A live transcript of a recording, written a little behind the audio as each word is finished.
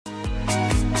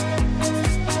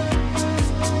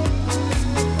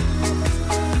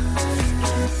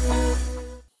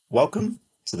Welcome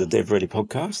to the DevReady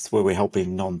podcast, where we're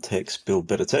helping non-techs build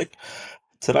better tech.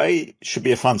 Today should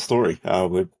be a fun story.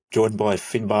 We're joined by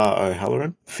Finbar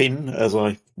O'Halloran, Finn, as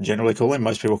I generally call him.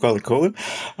 Most people call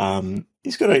him.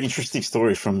 He's got an interesting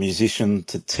story from musician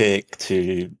to tech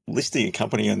to listing a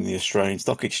company on the Australian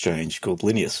Stock Exchange called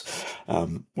Linneus.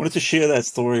 Wanted to share that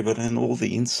story, but then all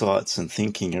the insights and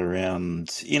thinking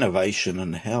around innovation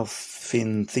and how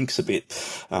Finn thinks a bit,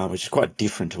 which is quite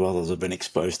different to others. I've been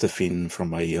exposed to Finn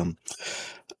from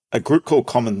a group called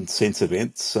Common Sense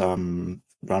Events,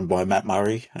 run by Matt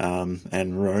Murray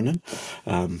and Ronan.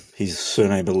 His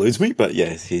surname eludes me, but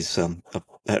yeah,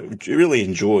 I really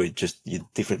enjoyed just your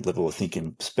different level of thinking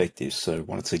and perspectives. So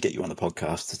wanted to get you on the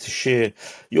podcast to share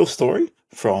your story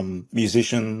from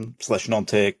musician /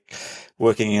 non-tech,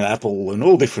 working at Apple and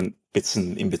all different bits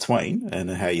in between, and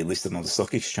how you listed on the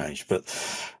stock exchange. But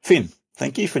Finn,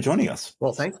 thank you for joining us.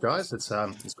 Well, thanks, guys. It's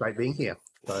great being here.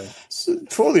 So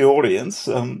for the audience,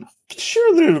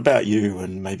 share a little about you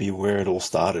and maybe where it all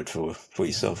started for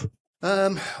yourself.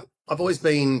 I've always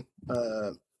been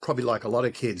probably like a lot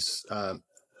of kids,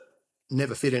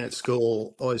 never fit in at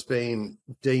school, always been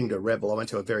deemed a rebel. I went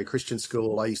to a very Christian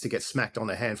school. I used to get smacked on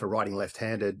the hand for writing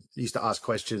left-handed, used to ask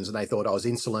questions and they thought I was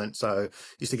insolent, so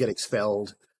used to get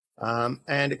expelled.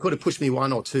 And it could have pushed me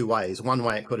one or two ways. One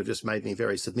way it could have just made me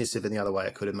very submissive, and the other way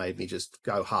it could have made me just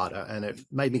go harder. And it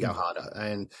made me go harder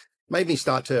and made me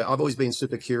I've always been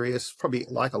super curious, probably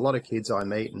like a lot of kids I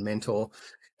meet and mentor.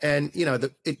 And, you know,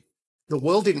 the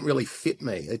world didn't really fit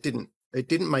me. It didn't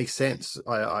make sense.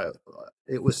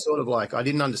 It was sort of like, I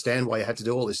didn't understand why you had to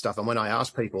do all this stuff. And when I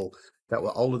asked people that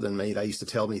were older than me, they used to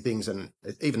tell me things, and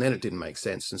even then it didn't make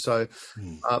sense. And so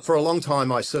for a long time,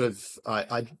 I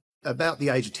about the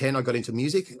age of 10, I got into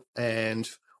music, and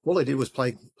all I did was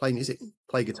play music,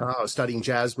 play guitar. I was studying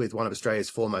jazz with one of Australia's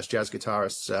foremost jazz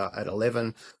guitarists at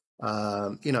 11.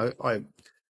 I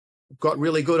got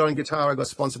really good on guitar. I got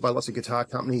sponsored by lots of guitar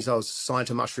companies. I was signed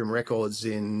to Mushroom Records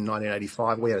in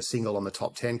 1985. We had a single on the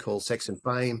top 10 called Sex and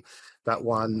Fame that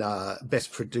won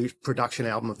Best Production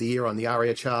Album of the Year on the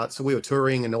ARIA chart. So we were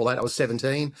touring and all that. I was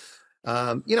 17.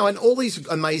 And all these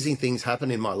amazing things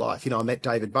happened in my life. I met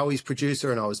David Bowie's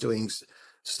producer, and I was doing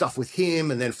stuff with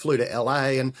him, and then flew to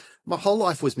LA, and my whole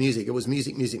life was music. It was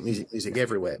music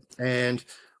everywhere. And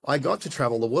I got to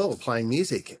travel the world playing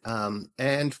music.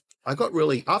 And I got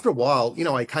really, after a while,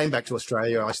 I came back to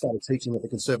Australia. I started teaching at the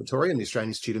Conservatory and the Australian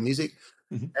Institute of Music.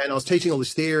 Mm-hmm. And I was teaching all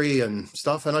this theory and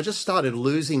stuff. And I just started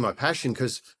losing my passion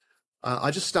because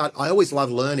I always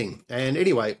loved learning. And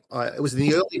anyway, it was in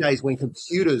the early days when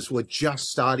computers were just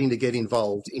starting to get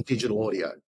involved in digital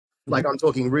audio. Like, I'm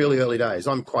talking really early days.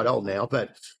 I'm quite old now,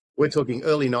 but we're talking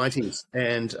early 90s.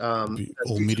 And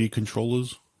all MIDI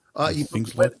controllers,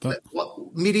 things like that.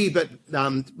 MIDI,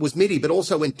 was MIDI, but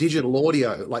also went digital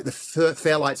audio, like the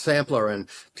Fairlight sampler, and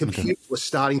computers were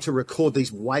starting to record these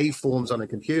waveforms on a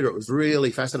computer. It was really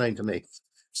fascinating to me.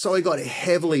 So I got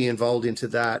heavily involved into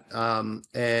that. I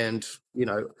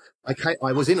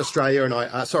was in Australia and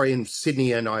in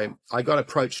Sydney, and I got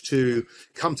approached to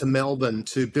come to Melbourne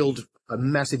to build a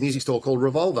massive music store called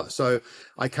Revolver. So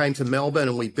I came to Melbourne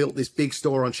and we built this big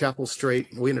store on Chapel Street.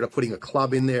 We ended up putting a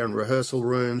club in there and rehearsal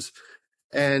rooms.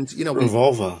 And,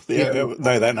 Revolver.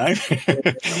 Know that name.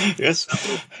 Yes.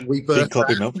 We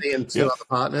birthed me and two other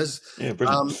partners. Yeah,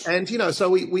 brilliant. So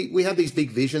we had these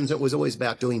big visions. It was always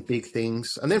about doing big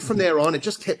things. And then from there on, it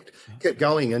just kept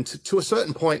going. And to a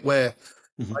certain point where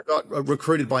I got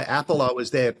recruited by Apple, I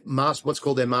was their what's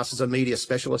called their Masters of Media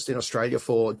Specialist in Australia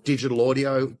for digital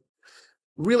audio.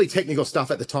 Really technical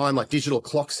stuff at the time, like digital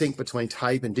clock sync between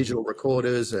tape and digital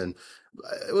recorders, and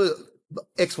it was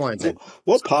X, Y, and Z.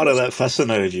 What part of that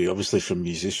fascinated you? Obviously, from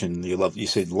musician, you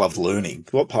said loved learning.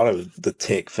 What part of the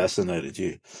tech fascinated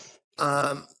you?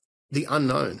 The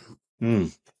unknown.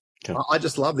 Okay. I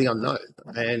just love the unknown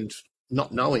and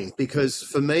not knowing, because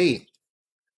for me,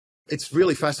 it's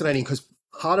really fascinating, because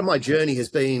part of my journey has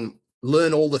been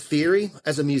learn all the theory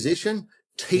as a musician,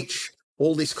 teach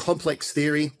all this complex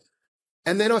theory.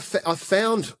 And then I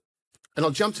found, and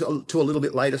I'll jump to a little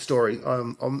bit later story.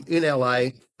 I'm in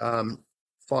LA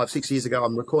 5-6 years ago.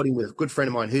 I'm recording with a good friend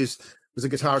of mine who was a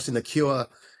guitarist in The Cure.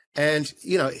 And,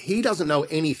 he doesn't know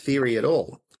any theory at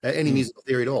all, any musical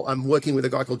theory at all. I'm working with a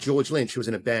guy called George Lynch, who was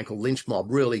in a band called Lynch Mob,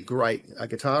 really great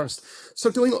guitarist.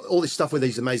 So doing all this stuff with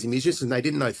these amazing musicians, and they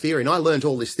didn't know theory. And I learned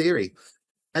all this theory.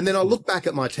 And then I look back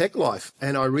at my tech life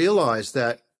and I realized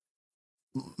that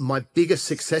my biggest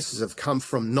successes have come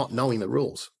from not knowing the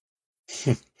rules,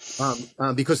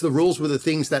 because the rules were the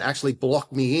things that actually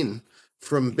blocked me in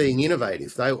from being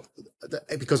innovative.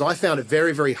 Because I found it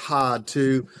very, very hard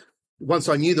to, once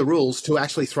I knew the rules, to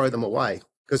actually throw them away.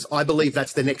 because I believe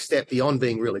that's the next step beyond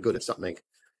being really good at something,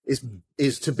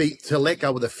 is to let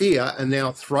go of the fear and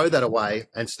now throw that away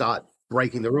and start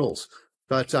breaking the rules.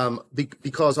 But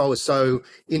because I was so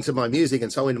into my music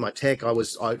and so into my tech,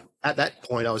 at that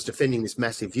point I was defending this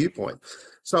massive viewpoint.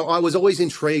 So I was always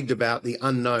intrigued about the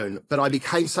unknown, but I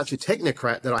became such a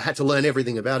technocrat that I had to learn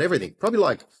everything about everything. Probably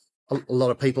like a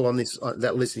lot of people on this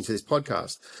that are listening to this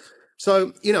podcast.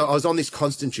 So, I was on this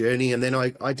constant journey, and then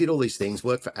I did all these things,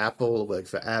 worked for Apple, worked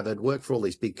for Avid, worked for all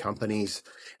these big companies.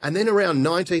 And then around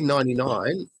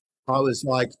 1999, I was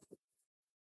like,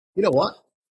 you know what?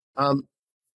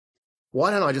 Why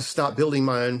don't I just start building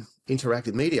my own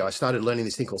interactive media? I started learning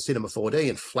this thing called Cinema 4D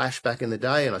and Flash back in the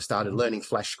day, and I started learning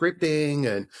Flash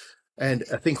scripting and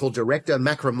a thing called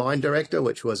Macromind Director,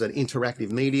 which was an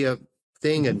interactive media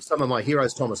thing. And some of my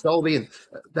heroes, Thomas Dolby, and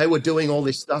they were doing all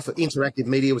this stuff. Interactive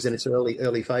media was in its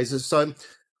early phases. So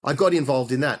I got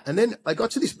involved in that. And then I got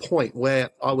to this point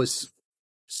where I was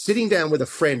sitting down with a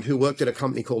friend who worked at a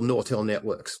company called Nortel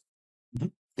Networks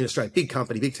in Australia, big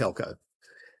company, big telco.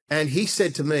 And he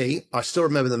said to me, I still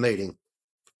remember the meeting.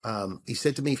 He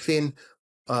said to me, Finn,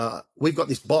 we've got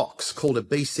this box called a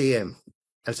BCM, and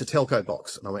it's a telco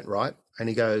box. And I went, right. And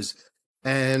he goes,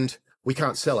 and we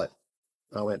can't sell it.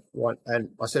 I went, what? And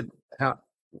I said,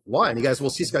 why? And he goes, well,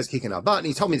 Cisco's kicking our butt. And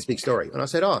he told me this big story. And I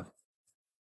said, oh,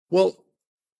 well,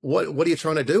 what are you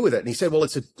trying to do with it? And he said, well,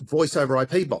 it's a voice over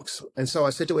IP box. And so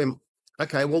I said to him,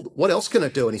 okay, well, what else can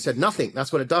it do? And he said, nothing.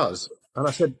 That's what it does. And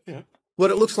I said,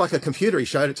 well, it looks like a computer. He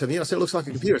showed it to me. I said, it looks like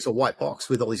a computer. It's a white box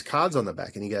with all these cards on the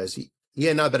back. And he goes,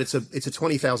 yeah, no, but it's a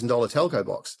 $20,000 telco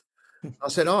box. I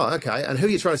said, oh, okay. And who are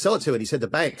you trying to sell it to? And he said, the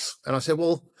banks. And I said,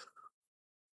 well,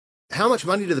 how much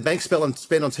money do the banks spend on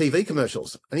TV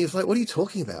commercials? And he was like, what are you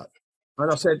talking about?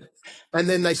 And I said, and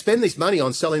then they spend this money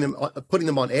on selling them, putting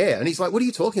them on air. And he's like, what are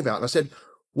you talking about? And I said,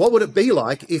 what would it be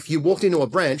like if you walked into a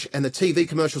branch and the TV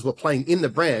commercials were playing in the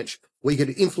branch where you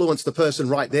could influence the person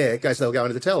right there in case they'll go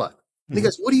into the teller? And he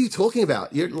goes, what are you talking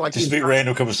about? You're like just a bit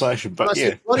random conversation, but yeah.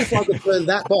 Said, what if I could turn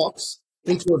that box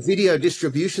into a video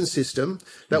distribution system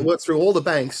that worked through all the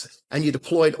banks, and you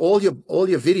deployed all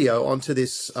your video onto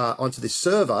this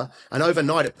server, and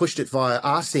overnight it pushed it via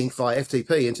rsync via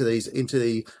FTP into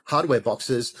the hardware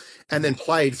boxes, and then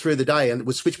played through the day and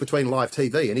would switch between live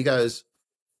TV. And he goes,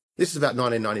 this is about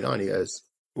 1999. He goes,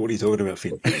 what are you talking about,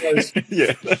 Finn? He goes,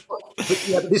 yeah.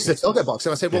 This is a telco box.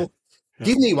 And I said, well,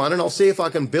 give me one and I'll see if I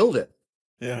can build it.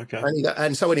 Yeah, okay.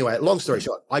 And so anyway, long story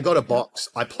short, I got a box.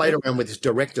 I played around with this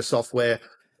director software,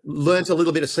 learned a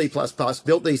little bit of C++,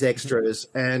 built these extras,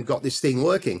 and got this thing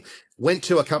working. Went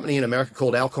to a company in America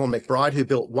called Alcorn McBride, who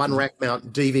built one rack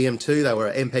mount DVM2. They were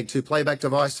an MPEG-2 playback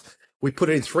device. We put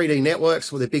it in 3D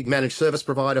Networks with a big managed service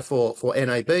provider for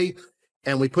NAB,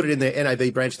 and we put it in their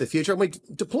NAB branch of the future, and we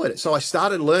deployed it. So I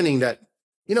started learning that,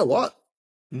 you know what?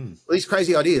 These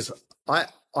crazy ideas.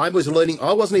 I was learning.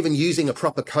 I wasn't even using a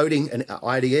proper coding and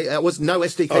IDE. It was no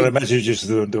SDK. I imagine you're just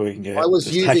doing. Yeah, I was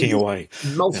just using hacking away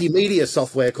multimedia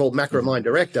software called Macromind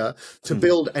Director to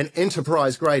build an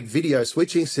enterprise-grade video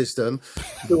switching system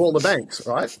to all the banks,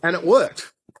 right? And it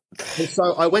worked. And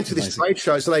so I went to this trade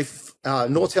show. So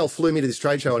Nortel flew me to this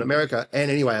trade show in America, and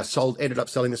anyway, I ended up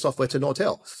selling the software to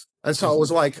Nortel. And so I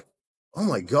was like, oh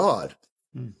my God,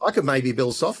 I could maybe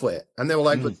build software. And they were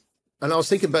like, and I was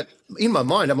thinking, but in my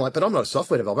mind, I'm like, but I'm not a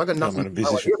software developer. I've got nothing to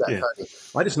idea about coding.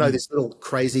 I just know this little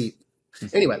crazy.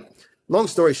 Anyway, long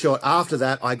story short, after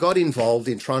that, I got involved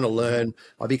in trying to learn.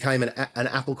 I became an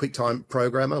Apple QuickTime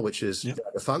programmer, which is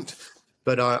defunct,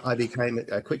 but I became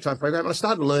a QuickTime programmer. And I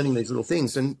started learning these little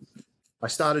things, and I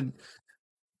started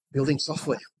building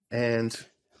software. And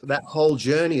that whole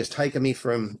journey has taken me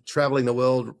from traveling the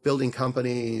world, building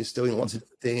companies, doing lots of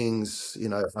things,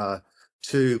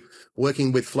 to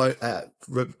working with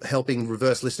helping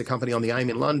reverse list a company on the AIM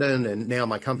in London, and now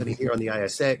my company here on the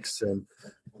ASX. And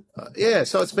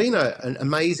so it's been an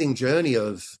amazing journey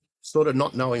of sort of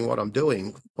not knowing what I'm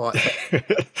doing, but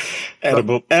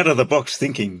out of the box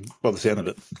thinking, by the sound of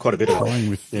it, quite a bit of trying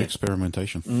with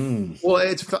experimentation. Well,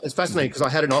 it's fascinating because I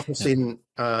had an office in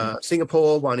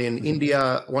Singapore, one in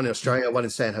India, one in Australia, one in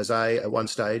San Jose at one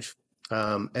stage,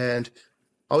 and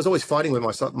I was always fighting with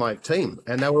my team,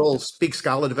 and they were all big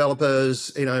Scala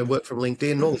developers, worked from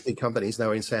LinkedIn, all these big companies. They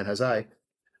were in San Jose,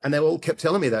 and they all kept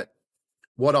telling me that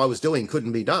what I was doing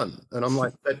couldn't be done. And I'm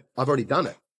like, but I've already done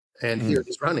it, and here it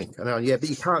is running. And they're like, yeah, but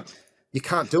you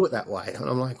can't do it that way. And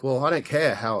I'm like, well, I don't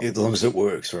care how. As long as it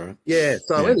works, right? Yeah.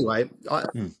 So anyway,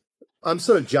 I'm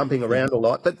sort of jumping around a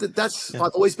lot, but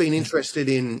I've always been interested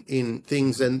in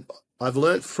things, and I've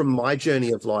learned from my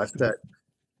journey of life that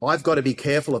I've got to be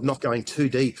careful of not going too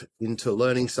deep into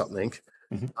learning something,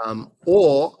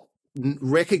 or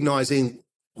recognizing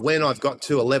when I've got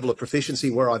to a level of proficiency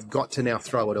where I've got to now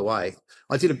throw it away.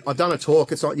 I've done a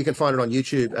talk. You can find it on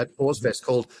YouTube at PauseFest,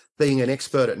 called "Being an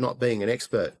Expert at Not Being an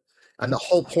Expert." And the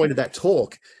whole point of that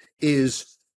talk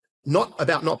is not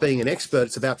about not being an expert.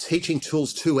 It's about teaching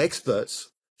tools to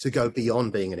experts to go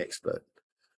beyond being an expert.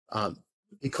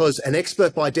 Because an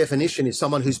expert, by definition, is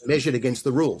someone who's measured against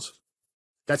the rules.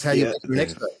 That's how you measure an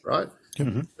expert, right?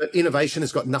 Mm-hmm. But innovation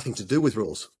has got nothing to do with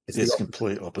rules. It's the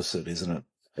complete opposite, isn't it?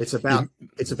 It's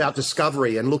about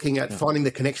discovery and looking at finding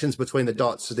the connections between the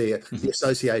dots, the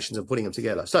associations, and putting them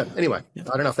together. So anyway, I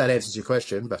don't know if that answers your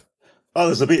question, but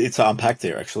there's a bit to unpack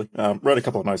there, actually. Wrote a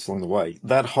couple of notes along the way.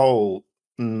 That whole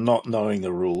not knowing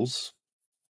the rules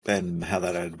and how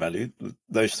that added value,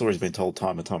 those stories have been told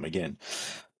time and time again.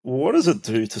 What does it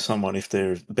do to someone if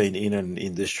they've been in an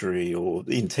industry or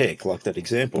in tech, like that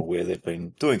example, where they've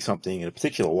been doing something in a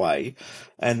particular way,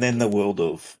 and then the world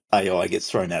of AI gets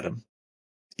thrown at them?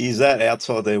 Is that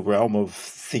outside their realm of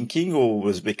thinking,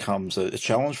 or becomes a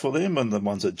challenge for them? And the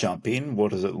ones that jump in,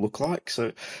 what does it look like?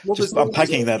 So just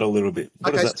unpacking that a little bit.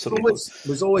 What does that sort of look?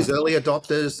 There's always early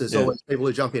adopters. There's always people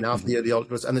who jump in after the early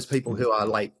adopters, and there's people who are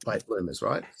late bloomers,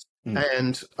 right?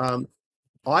 And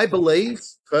I believe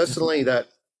personally that,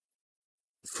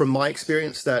 from my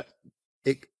experience, that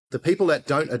the people that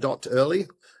don't adopt early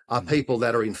are people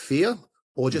that are in fear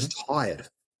or just tired.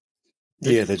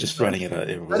 Yeah, they're just running it out.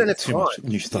 Too much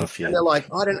new stuff. Yeah, and they're like,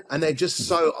 and they're just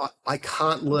so I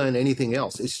can't learn anything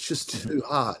else. It's just too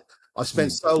hard. I've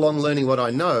spent so long learning what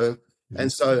I know,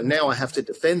 and so now I have to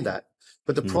defend that.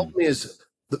 But the problem is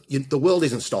the world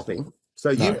isn't stopping.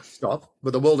 So you stop,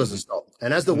 but the world doesn't stop.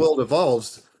 And as the world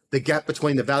evolves, the gap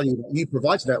between the value that you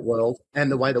provide to that world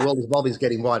and the way the world is evolving is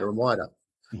getting wider and wider.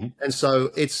 And so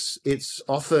it's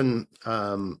often,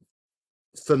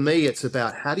 for me, it's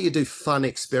about how do you do fun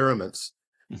experiments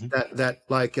that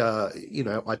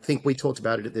I think we talked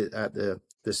about it at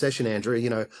the session,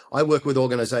 Andrew. I work with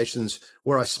organizations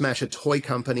where I smash a toy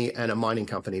company and a mining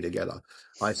company together.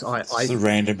 The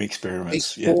random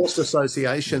experiments. These forced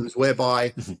associations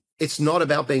whereby it's not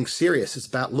about being serious. It's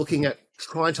about looking at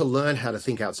trying to learn how to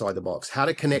think outside the box, how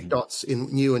to connect dots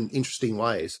in new and interesting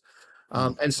ways.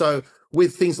 And so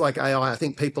with things like AI, I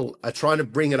think people are trying to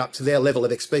bring it up to their level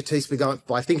of expertise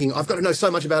by thinking, I've got to know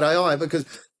so much about AI, but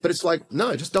it's like,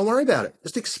 no, just don't worry about it.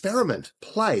 Just experiment,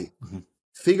 play,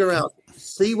 figure out,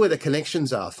 see where the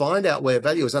connections are, find out where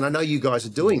value is. And I know you guys are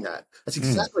doing that. That's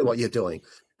exactly what you're doing.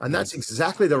 And that's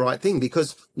exactly the right thing,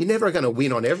 because you're never going to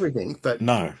win on everything. But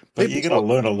you're going to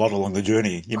learn a lot along the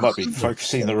journey. You might be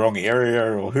focusing in the wrong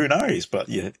area, or who knows, but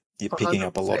you're picking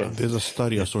up a lot of... There's a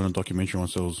study I saw in a documentary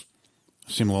once that was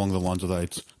similar along the lines of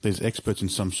that. There's experts in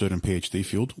some certain PhD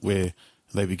field where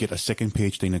they would get a second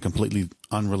PhD in a completely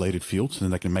unrelated field, so then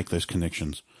they can make those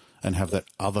connections and have that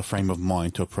other frame of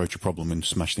mind to approach a problem and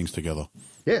smash things together.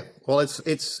 Yeah, well,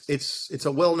 it's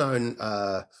a well-known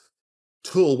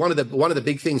tool. One of the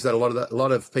big things that a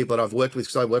lot of people that I've worked with,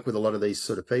 because I work with a lot of these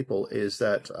sort of people, is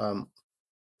that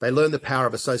they learn the power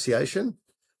of association,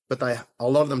 but a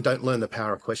lot of them don't learn the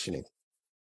power of questioning.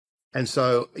 And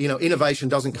so, innovation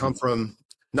doesn't come from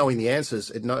knowing the answers.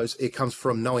 It comes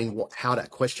from knowing how to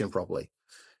question properly,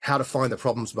 how to find the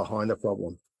problems behind the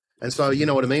problem. And so, you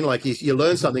know what I mean? Like you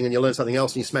learn something and you learn something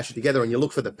else and you smash it together and you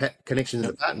look for the connections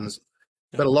and the patterns.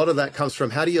 But a lot of that comes from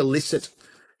how do you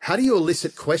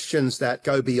elicit questions that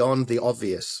go beyond the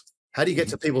obvious? How do you get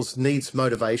to people's needs,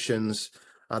 motivations,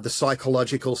 the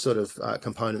psychological sort of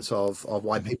components of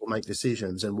why people make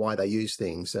decisions and why they use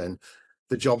things, and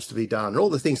the jobs to be done, and all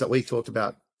the things that we talked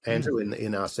about, Andrew,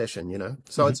 in our session,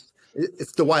 So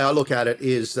it's the way I look at it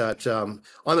is that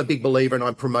I'm a big believer, and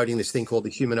I'm promoting this thing called the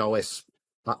Human OS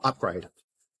upgrade.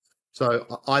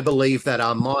 So I believe that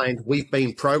our mind, we've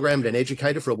been programmed and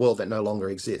educated for a world that no longer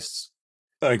exists.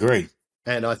 I agree.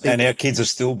 And I think our kids are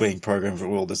still being programmed for a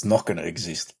world that's not going to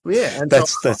exist. Yeah, and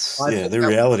that's the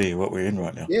reality of what we're in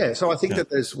right now. Yeah, so I think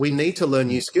that we need to learn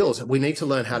new skills. We need to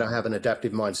learn how to have an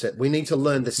adaptive mindset. We need to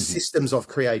learn the systems of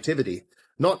creativity,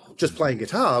 not just playing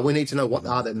guitar. We need to know what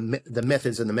are the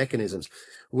methods and the mechanisms.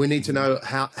 We need to know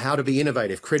how to be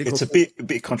innovative, critical. It's a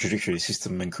bit contradictory,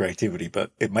 system and creativity, but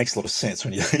it makes a lot of sense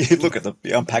when you look at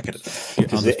you unpack it.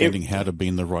 Understanding how to be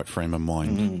in the right frame of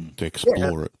mind to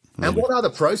explore it. Really. And what are the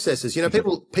processes?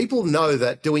 People know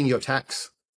that doing your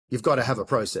tax, you've got to have a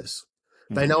process.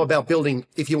 They know about building,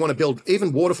 if you want to build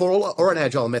even waterfall or an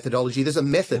agile methodology, there's a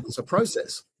method, there's a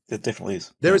process. It definitely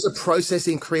is. There is a process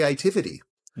in creativity.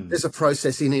 There's a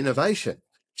process in innovation.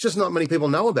 It's just not many people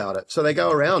know about it. So they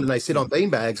go around and they sit on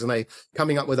beanbags and they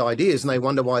coming up with ideas and they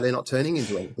wonder why they're not turning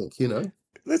into anything,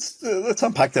 Let's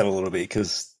unpack that a little bit,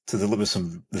 because to deliver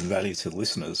some value to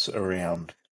listeners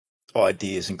around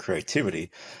ideas and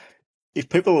creativity, if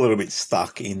people are a little bit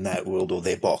stuck in that world or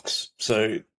their box.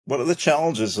 So one of the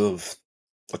challenges of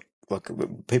like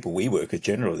people we work with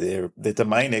generally, they're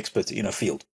domain experts in a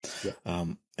field. Yeah.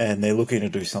 And they're looking to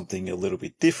do something a little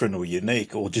bit different or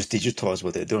unique or just digitize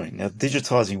what they're doing. Now,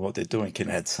 digitizing what they're doing can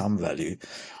add some value,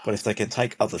 but if they can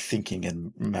take other thinking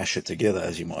and mash it together,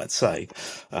 as you might say,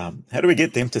 how do we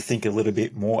get them to think a little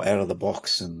bit more out of the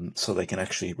box and so they can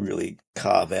actually really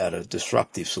carve out a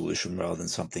disruptive solution rather than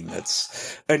something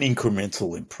that's an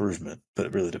incremental improvement, but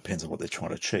it really depends on what they're trying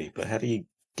to achieve. But how do you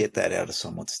get that out of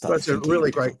someone to start That's a thinking?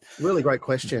 really great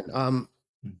question.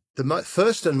 The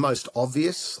first and most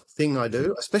obvious thing I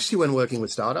do, especially when working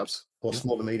with startups or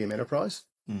small to medium enterprise,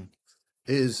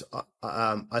 is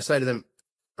I say to them,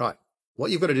 right,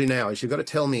 what you've got to do now is you've got to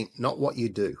tell me not what you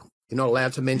do. You're not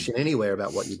allowed to mention anywhere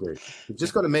about what you do. You've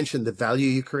just got to mention the value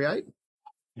you create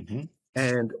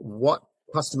and what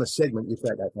customer segment you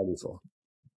create that value for.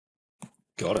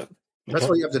 Got it. That's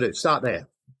what you have to do. Start there.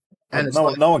 And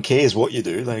no one cares what you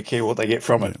do; they care what they get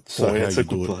from it. So how it's you a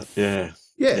good do plan. Yeah.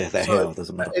 Yeah, the so how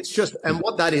doesn't matter. it's just, and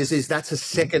what that is that's a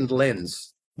second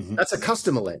lens. That's a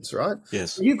customer lens, right?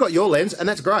 Yes. You've got your lens, and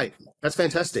that's great. That's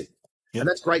fantastic, Yep. and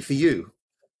that's great for you.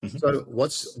 So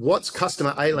what's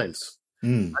customer A lens?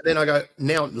 And then I go,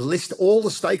 now list all the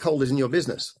stakeholders in your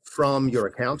business, from your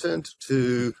accountant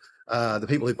to the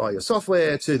people who buy your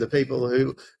software to the people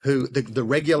who the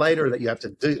regulator that you have to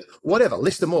do, whatever.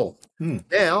 List them all.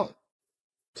 Now,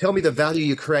 tell me the value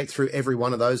you create through every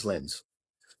one of those lenses.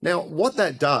 Now, what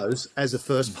that does as a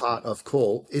first part of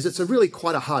call is it's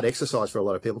quite a hard exercise for a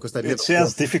lot of people because they've never. It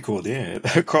sounds difficult, yeah.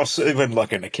 Across even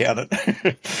like an accountant,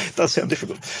 it does sound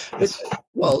difficult.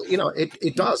 Well,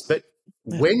 it does. But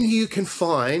when you can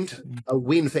find a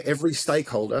win for every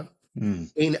stakeholder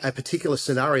in a particular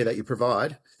scenario that you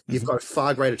provide, you've got a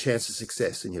far greater chance of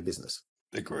success in your business.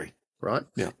 Agree. Right?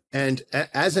 Yeah. And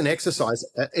as an exercise,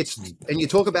 and you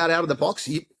talk about out of the box.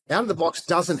 Out of the box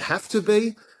doesn't have to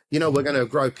be, we're going to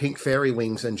grow pink fairy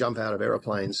wings and jump out of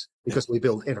airplanes because we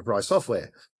build enterprise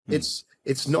software.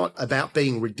 It's not about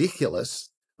being ridiculous.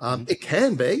 It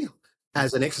can be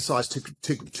as an exercise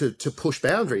to push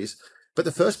boundaries. But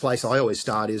the first place I always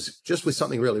start is just with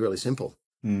something really, really simple.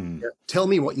 Tell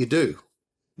me what you do,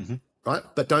 right?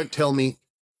 But don't tell me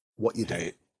what you do.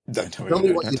 Hey, don't tell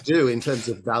me what you do in terms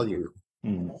of value.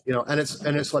 And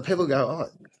it's like people go, oh,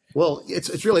 well,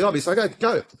 it's really obvious. I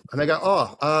go, and they go,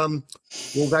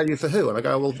 well, value for who? And I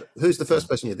go, well, who's the first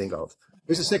person you think of?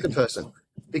 Who's the second person?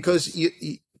 Because you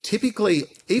typically,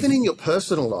 even in your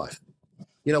personal life,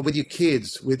 with your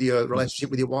kids, with your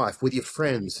relationship with your wife, with your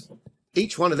friends,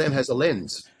 each one of them has a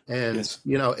lens. And,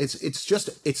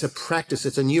 it's a practice.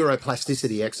 It's a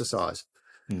neuroplasticity exercise.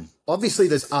 Obviously,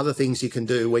 there's other things you can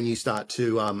do when you start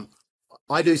to,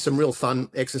 I do some real fun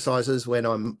exercises when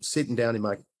I'm sitting down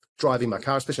driving my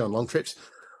car, especially on long trips.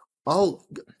 I'll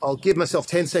give myself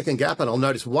 10-second gap and I'll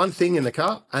notice one thing in the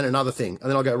car and another thing. And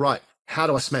then I'll go, right, how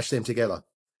do I smash them together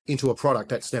into a product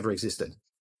that's never existed?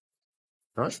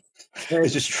 Right?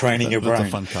 It's just training your brain. That's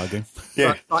a fun car game.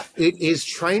 Yeah. It is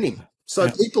training. So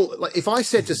people, like, if I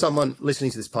said to someone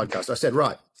listening to this podcast, I said,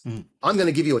 right, I'm going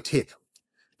to give you a tip.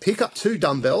 Pick up 2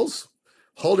 dumbbells,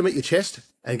 hold them at your chest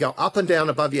and go up and down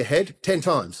above your head 10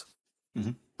 times.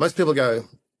 Most people go,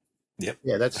 yeah,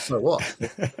 that's so what?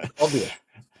 Obvious.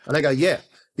 And they go, yeah,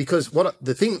 because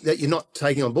the thing that you're not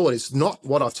taking on board is not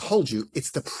what I've told you.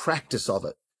 It's the practice of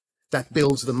it that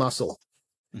builds the muscle.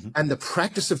 And the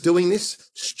practice of doing this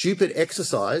stupid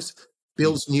exercise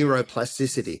builds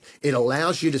neuroplasticity. It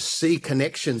allows you to see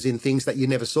connections in things that you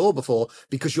never saw before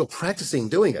because you're practicing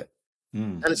doing it.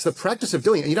 And it's the practice of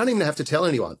doing it. You don't even have to tell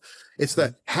anyone. It's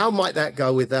how might that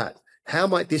go with that? How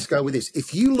might this go with this?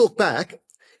 If you look back,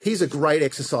 here's a great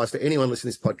exercise for anyone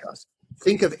listening to this podcast.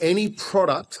 Think of any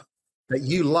product that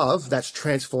you love that's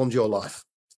transformed your life.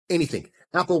 Anything.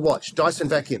 Apple Watch, Dyson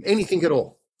vacuum, anything at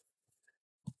all.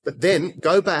 But then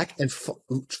go back and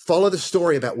follow the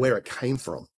story about where it came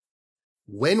from.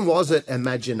 When was it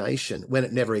imagination? When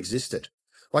it never existed.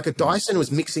 Like a Dyson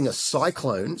was mixing a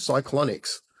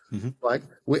cyclonics, like,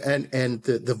 and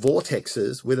the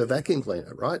vortexes with a vacuum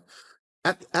cleaner, right?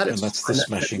 And that's the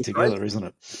smashing together, isn't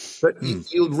it? But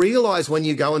you'll realize when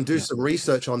you go and do some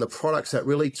research on the products that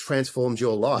really transformed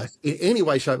your life in any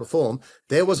way, shape, or form,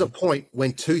 there was a point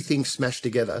when 2 things smashed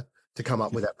together to come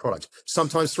up with that product.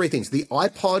 Sometimes 3 things. The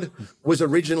iPod was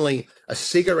originally a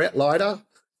cigarette lighter,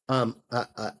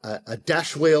 a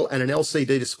dash wheel, and an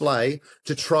LCD display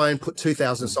to try and put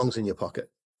 2,000 songs in your pocket.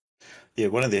 Yeah,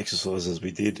 one of the exercises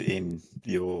we did in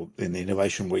the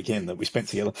innovation weekend that we spent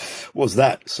together was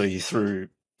that. So you threw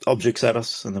objects at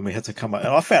us, and then we had to come up. And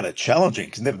I found it challenging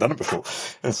because I've never done it before.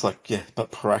 And it's like, yeah,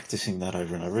 but practicing that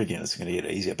over and over again, it's going to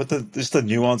get easier. But there's the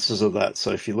nuances of that.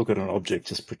 So if you look at an object,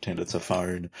 just pretend it's a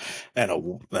phone and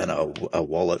a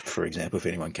wallet, for example. If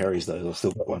anyone carries those, I've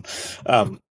still got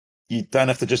one. You don't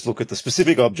have to just look at the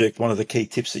specific object. One of the key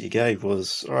tips that you gave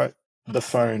was, all right, the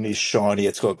phone is shiny,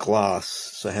 it's got glass,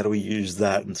 so how do we use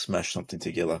that and smash something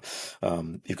together?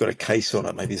 You've got a case on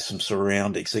it, maybe some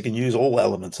surroundings, so you can use all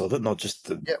elements of it, not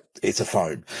just it's a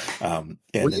phone. Well,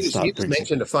 you just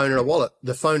mentioned a phone and a wallet.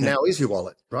 The phone now is your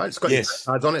wallet, right? It's got your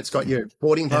cards on it, it's got your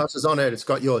boarding passes on it, it's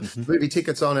got your movie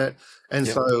tickets on it, and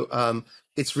so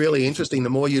it's really interesting. The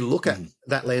more you look at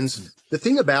that lens, the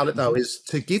thing about it though is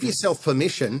to give yourself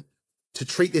permission to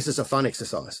treat this as a fun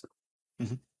exercise.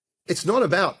 It's not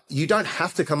about, you don't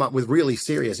have to come up with really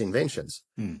serious inventions.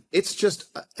 It's just,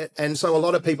 and so a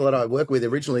lot of people that I work with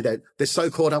originally, they're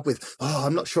so caught up with,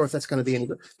 I'm not sure if that's going to be any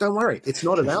good. Don't worry. It's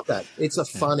not about that. It's a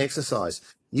fun exercise.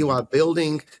 You are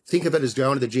building, think of it as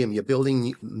going to the gym. You're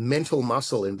building mental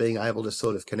muscle in being able to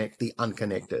sort of connect the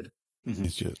unconnected.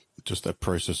 It's just that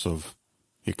process of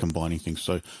combining things.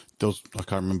 So there was, I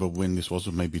can't remember when this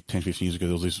was, maybe 10, 15 years ago,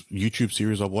 there was this YouTube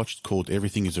series I watched called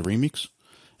Everything is a Remix.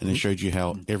 And it showed you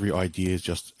how every idea is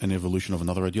just an evolution of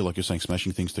another idea, like you're saying,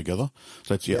 smashing things together.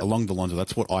 So it's along the lines of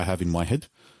that's what I have in my head.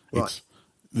 Right.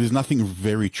 There's nothing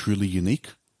very truly unique.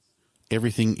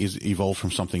 Everything is evolved from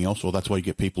something else, or that's why you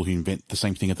get people who invent the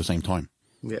same thing at the same time.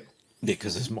 Yeah,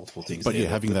 because there's multiple things. But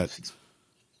having that,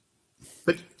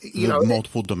 but you know,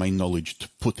 multiple domain knowledge to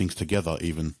put things together,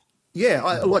 even. Yeah,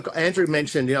 like Andrew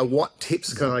mentioned, what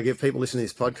tips can I give people listening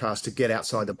to this podcast to get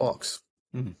outside the box?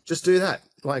 Just do that.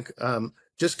 Like,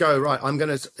 just go, right, I'm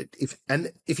going to,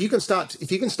 if you can start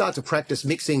to practice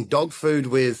mixing dog food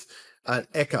with an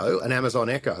Amazon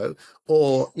Echo,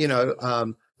 or,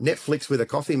 Netflix with a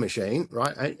coffee machine,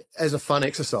 right? As a fun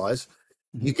exercise,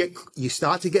 you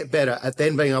start to get better at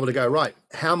then being able to go, right,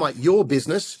 how might your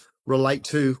business relate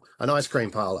to an ice cream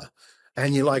parlor?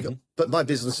 And you're like, but my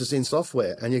business is in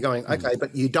software. And you're going, okay,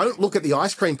 but you don't look at the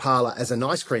ice cream parlor as an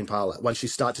ice cream parlor. Once you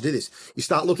start to do this, you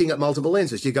start looking at multiple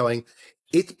lenses. You're going,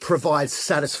 it provides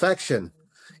satisfaction.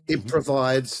 It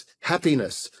provides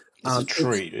happiness. It's a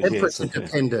treat. It's temperature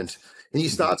dependent. And you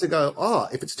start to go,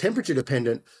 if it's temperature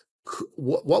dependent,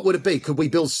 what would it be? Could we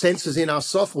build sensors in our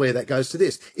software that goes to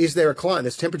this? Is there a client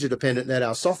that's temperature dependent that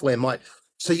our software might?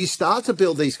 So you start to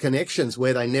build these connections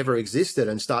where they never existed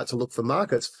and start to look for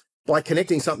markets by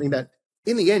connecting something that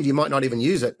in the end you might not even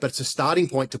use it, but it's a starting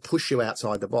point to push you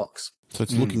outside the box. So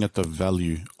it's looking at the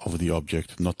value of the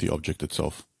object, not the object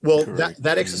itself. Well,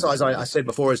 that exercise I said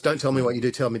before is don't tell me what you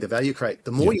do, tell me the value create.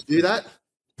 The more you do that,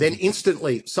 then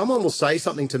instantly someone will say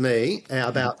something to me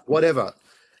about whatever,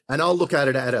 and I'll look at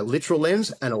it at a literal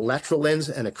lens and a lateral lens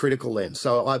and a critical lens.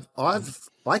 So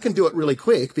I can do it really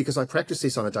quick because I practice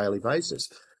this on a daily basis.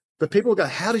 But people go,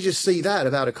 how did you see that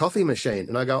about a coffee machine?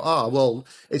 And I go, well,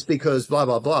 it's because blah,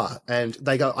 blah, blah. And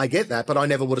they go, I get that, but I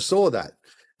never would have saw that.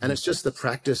 And it's just the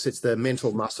practice. It's the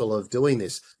mental muscle of doing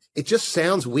this. It just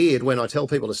sounds weird when I tell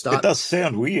people to start. It does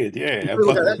sound weird, yeah.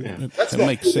 That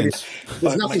makes sense.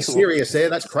 There's nothing serious there.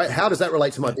 That's great. How does that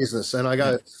relate to my business? And I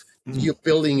go, you're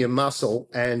building your muscle.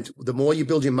 And the more you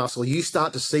build your muscle, you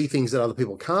start to see things that other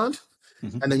people can't.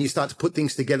 And then you start to put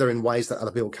things together in ways that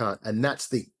other people can't. And that's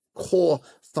the core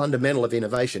fundamental of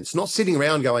innovation. It's not sitting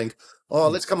around going,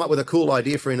 let's come up with a cool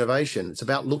idea for innovation. It's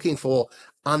about looking for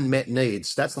unmet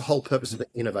needs. That's the whole purpose of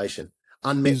innovation.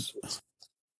 Unmet needs.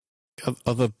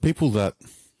 Are the people that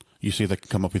you see that can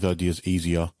come up with ideas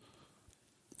easier,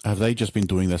 have they just been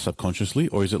doing that subconsciously,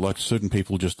 or is it like certain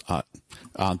people just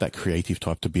aren't that creative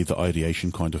type to be the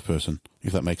ideation kind of person,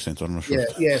 if that makes sense? I'm not sure.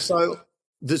 Yeah. So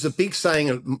there's a big saying,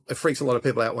 and it freaks a lot of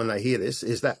people out when they hear this,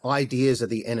 is that ideas are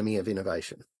the enemy of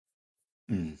innovation.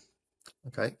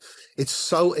 Okay. It's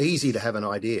so easy to have an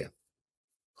idea.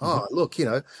 Look,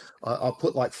 I'll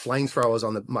put like flamethrowers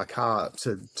on my car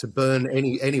to burn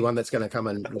anyone that's going to come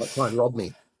and try and rob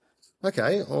me.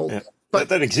 Okay. Well, but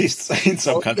that exists in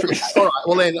some countries. All right.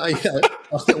 Well,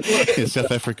 then,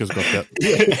 South Africa's got that.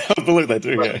 Yeah, I believe they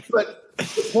do. But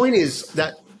the point is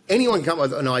that anyone can come up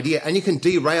with an idea and you can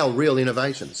derail real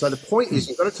innovation. So the point is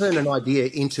you've got to turn an idea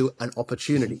into an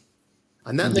opportunity.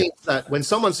 And that means that when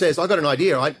someone says, I got an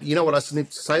idea, you know what I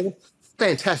need to say? Well,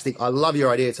 fantastic. I love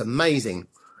your idea. It's amazing.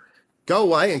 Go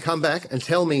away and come back and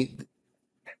tell me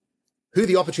who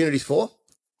the opportunity is for,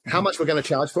 how much we're going to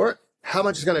charge for it, how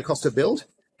much it's going to cost to build,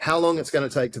 how long it's going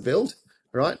to take to build,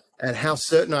 right? And how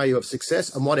certain are you of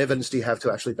success, and what evidence do you have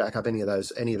to actually back up any of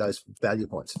those value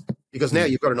points? Because now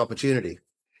you've got an opportunity.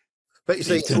 But you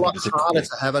see, it's a lot harder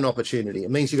to have an opportunity. It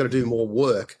means you've got to do more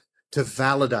work to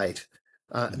validate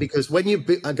Because when you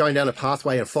are going down a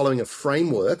pathway and following a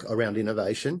framework around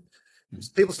innovation,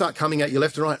 people start coming at you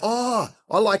left and right. Oh,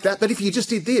 I like that. But if you just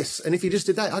did this and if you just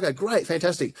did that, I go, great,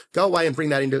 fantastic. Go away and bring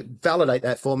that into, validate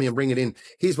that for me and bring it in.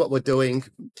 Here's what we're doing.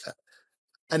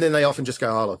 And then they often just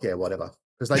go, oh, look, yeah, whatever.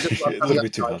 Because they just love coming up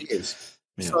with ideas.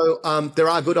 Yeah. So there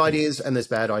are good ideas and there's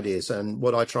bad ideas. And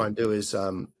what I try and do is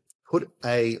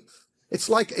it's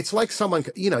like someone,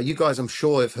 you guys, I'm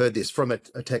sure have heard this from a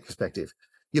tech perspective.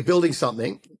 You're building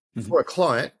something for a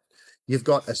client. You've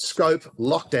got a scope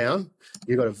locked down.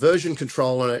 You've got a version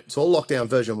control on it. It's all locked down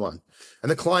version 1.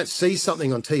 And the client sees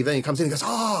something on TV and comes in and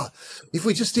goes, if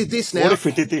we just did this now. What if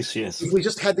we did this? Yes. If we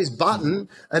just had this button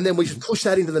and then we should push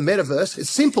that into the metaverse. It's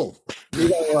simple. You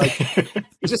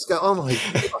just go, oh my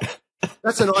God.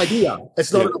 That's an idea.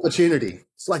 It's not an opportunity.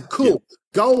 It's like, cool.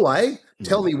 Go away.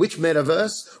 Tell me which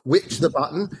metaverse, which the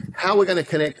button, how we're going to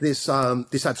connect this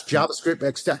this JavaScript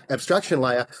abstraction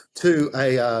layer to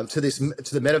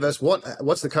the metaverse.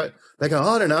 What's the code? They go,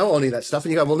 I don't know any of that stuff,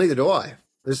 and you go, well, neither do I.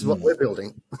 This is what we're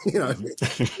building. You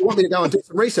want me to go and do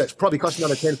some research? Probably cost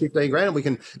another 10, 15 grand, and we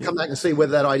can come back and see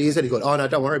whether that idea is any good. Oh no,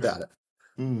 don't worry about it.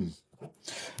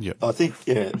 Yeah, I think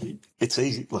it's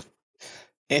easy. Look,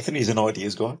 Anthony's an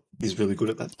ideas guy. He's really good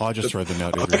at that. I just throw them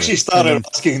out. I actually started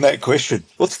asking that question.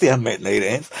 What's the unmet need,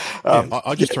 Anth?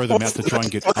 I just throw them out to try and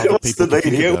get other people to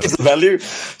think about What's the value?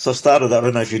 So I started, I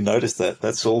don't know if you noticed that.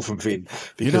 That's all from Finn.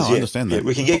 Because, I understand that.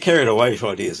 We can get carried away with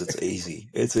ideas. It's easy.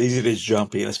 It's easy to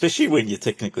jump in, especially when you're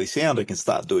technically sound and can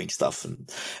start doing stuff and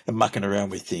mucking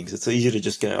around with things. It's easy to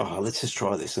just go, let's just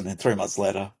try this. And then 3 months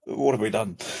later, what have we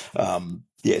done?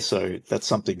 So that's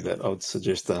something that I would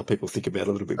suggest people think about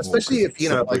a little bit more. Especially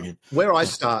if, where I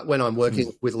start when I'm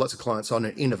working with lots of clients on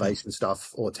innovation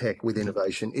stuff or tech with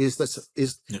innovation is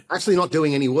actually not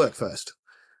doing any work first.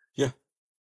 Yeah.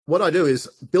 What I do is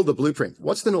build a blueprint.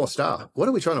 What's the North Star? What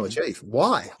are we trying to achieve?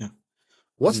 Why? Yeah.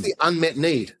 What's the unmet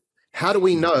need? How do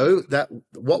we know that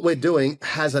what we're doing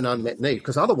has an unmet need?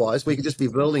 Because otherwise we could just be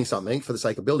building something for the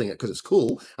sake of building it because it's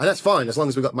cool. And that's fine as long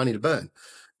as we've got money to burn.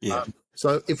 Yeah.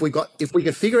 So if we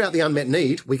can figure out the unmet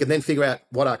need, we can then figure out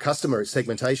what our customer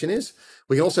segmentation is.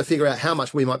 We can also figure out how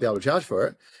much we might be able to charge for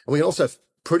it. And we can also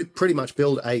pretty much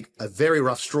build a very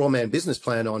rough straw man business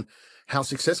plan on how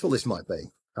successful this might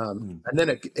be. And then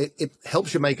it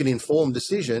helps you make an informed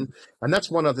decision. And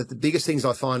that's one of the biggest things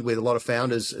I find with a lot of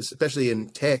founders, especially in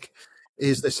tech,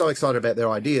 is they're so excited about their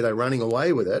idea, they're running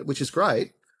away with it, which is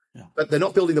great. Yeah. But they're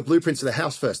not building the blueprints of the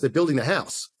house first. They're building the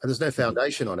house and there's no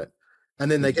foundation on it. And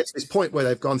then they get to this point where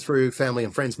they've gone through family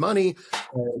and friends' money.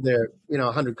 They're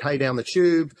 100K down the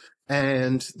tube,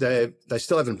 and they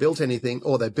still haven't built anything,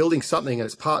 or they're building something and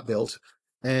it's part built,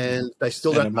 and they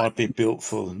still don't. It might be built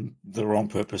for the wrong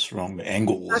purpose, wrong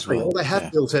angle exactly. as well. Or they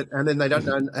have built it, and then they don't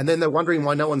know, and then they're wondering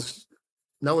why no one's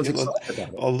excited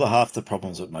about it. Half the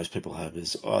problems that most people have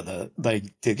is either they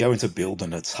go into build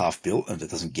and it's half built and it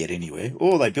doesn't get anywhere,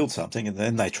 or they build something and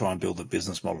then they try and build a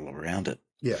business model around it.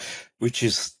 Yeah, which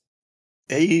is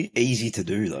easy to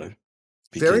do though.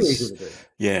 Very easy to do.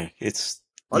 Yeah,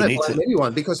 I don't blame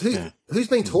anyone because who's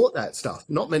been taught that stuff?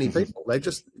 Not many people. They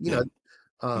just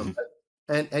and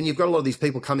you've got a lot of these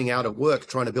people coming out of work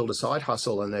trying to build a side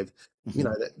hustle, and they've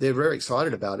they're very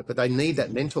excited about it, but they need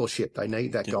that mentorship. They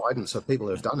need that guidance of people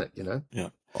who have done it.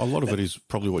 Yeah. A lot of it is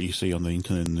probably what you see on the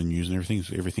internet and the news and everything.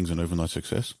 Everything's an overnight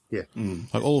success. Yeah.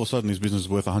 Like all of a sudden, this business is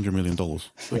worth $100 million.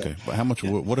 Okay, but how much?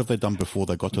 What have they done before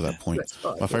they got to that point?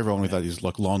 My favorite one with that is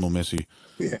like Lionel Messi.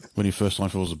 Yeah. When he first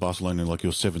signed for Barcelona, like he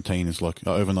was 17, it's like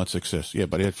overnight success. Yeah,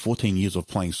 but he had 14 years of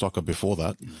playing soccer before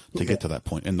that to get to that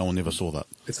point, and no one ever saw that.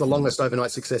 It's the longest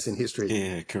overnight success in history.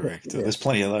 Yeah, correct. Yeah. There's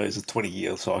plenty of those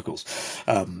 20-year cycles.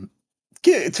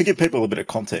 To give people a bit of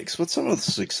context, what's some of the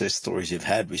success stories you've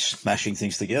had with smashing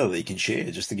things together that you can share,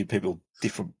 just to give people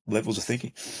different levels of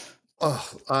thinking?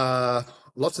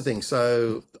 Lots of things.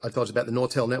 So I talked about the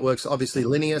Nortel networks, obviously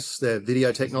Linneus, the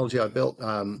video technology I built,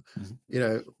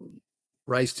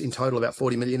 raised in total about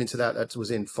 40 million into that. That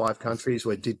was in 5 countries.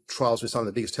 We did trials with some of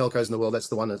the biggest telcos in the world. That's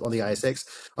the one that's on the ASX.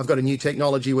 I've got a new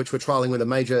technology, which we're trialing with a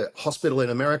major hospital in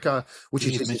America, which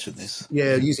is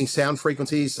using sound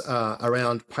frequencies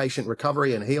around patient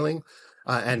recovery and healing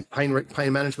and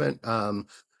pain management. And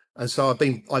so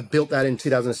I built that in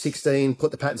 2016,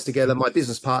 put the patents together. My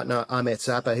business partner, Ahmet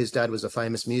Zappa, his dad was a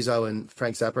famous muso, and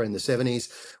Frank Zappa in the 70s.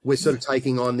 We're sort of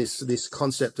taking on this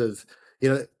concept of,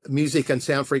 music and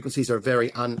sound frequencies are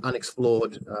very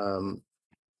unexplored.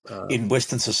 In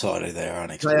Western society, they are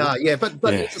unexplored. They are, yeah.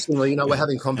 But interestingly, we're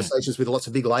having conversations with lots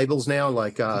of big labels now.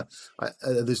 Like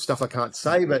there's stuff I can't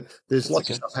say, but there's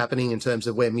lots of stuff happening in terms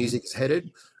of where music is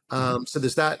headed. So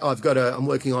there's that.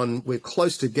 We're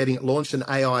close to getting it launched, an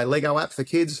AI Lego app for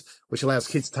kids, which allows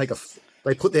kids to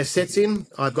they put their sets in.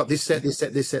 I've got this set, this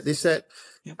set, this set, this set.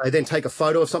 Yep. They then take a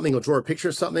photo of something or draw a picture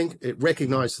of something. The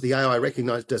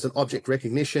AI does an object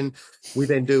recognition. We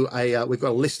then we've got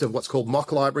a list of what's called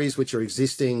mock libraries, which are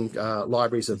existing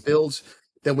libraries of builds.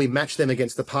 Then we match them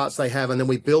against the parts they have, and then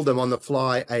we build them on the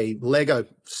fly a Lego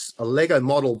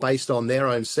model based on their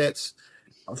own sets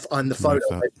and the photo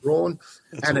they've drawn.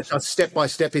 That's and awesome. It does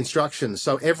step-by-step instructions.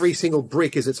 So every single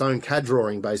brick is its own CAD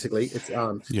drawing, basically. It's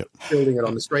building it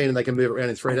on the screen, and they can move it around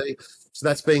in 3D. So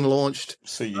that's being launched.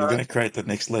 So you're going to create the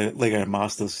next Lego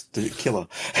Masters killer.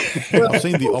 Well, I've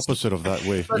seen the opposite of that.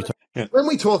 When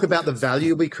we talk about the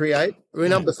value we create,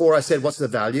 remember before I said, what's the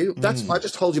value? I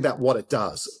just told you about what it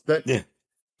does. But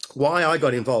why I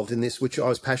got involved in this, which I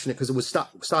was passionate, because it was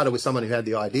started with someone who had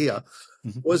the idea,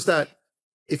 was that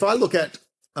if I look at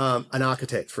an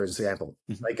architect, for example,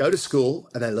 they go to school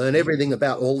and they learn everything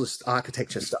about all this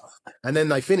architecture stuff. And then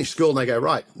they finish school and they go,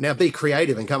 right, now be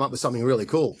creative and come up with something really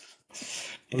cool.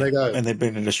 And they go, and they've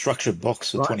been in a structured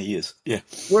box for 20 years. Yeah.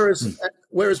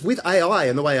 Whereas with AI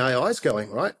and the way AI is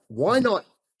going, right, why not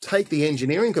take the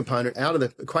engineering component out of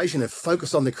the equation and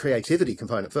focus on the creativity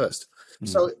component first?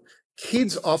 So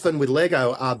kids often with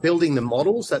Lego are building the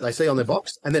models that they see on their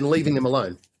box and then leaving them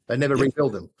alone. They never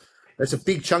rebuild them. That's a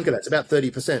big chunk of that. It's about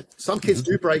 30%. Some kids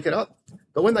do break it up,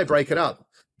 but when they break it up,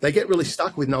 they get really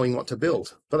stuck with knowing what to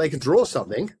build, but they can draw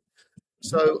something.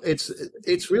 So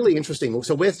it's really interesting.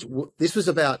 So this was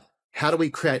about how do we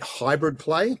create hybrid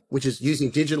play, which is using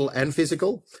digital and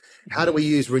physical. How do we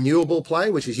use renewable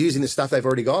play, which is using the stuff they've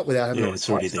already got without having to it's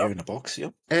already there in the box.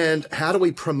 Yep. And how do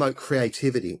we promote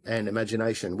creativity and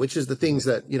imagination, which is the things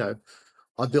that,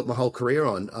 I've built my whole career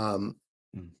on.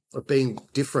 Of being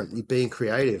different, being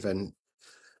creative. And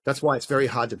that's why it's very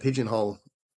hard to pigeonhole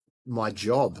my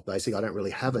job. Basically, I don't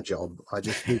really have a job. I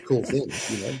just do cool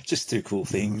things, Just do cool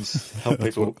things. Help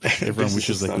people. Everyone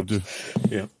wishes they could do.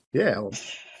 Yeah. Yeah.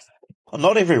 Well,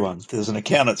 not everyone. There's an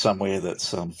accountant somewhere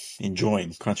that's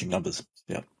enjoying crunching numbers.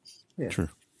 Yeah. True.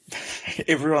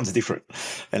 Everyone's different.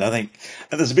 And I think,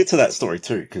 and there's a bit to that story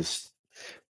too, because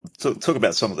talk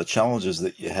about some of the challenges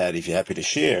that you had, if you're happy to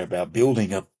share, about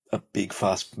building a big,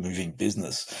 fast-moving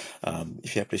business.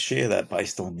 If you have to share that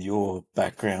based on your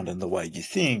background and the way you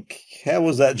think, how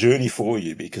was that journey for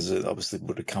you? Because it obviously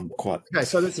would have come quite... Okay,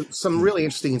 so there's some really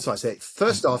interesting insights there.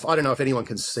 First off, I don't know if anyone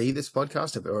can see this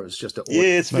podcast or it's just an audio.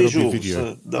 Yeah, it's visual.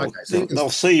 So they'll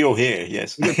see your hair,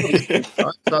 yes.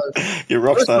 Your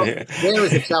rock star hair. There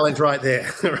is a challenge right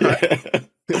there. Right?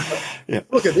 Yeah.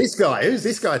 Look at this guy. Who's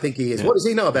this guy think he is? What does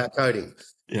he know about coding?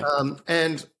 Yeah.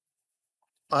 And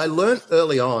I learned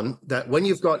early on that when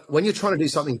you're trying to do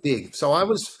something big, so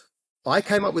I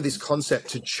came up with this concept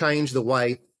to change the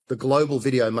way the global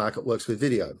video market works with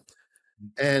video.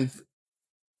 And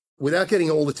without getting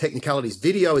all the technicalities,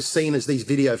 video is seen as these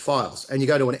video files, and you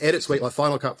go to an edit suite like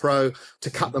Final Cut Pro to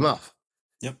cut them up.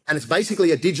 Yep. And it's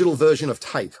basically a digital version of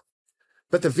tape.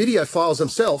 But the video files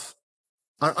themselves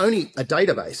are only a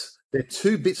database. They're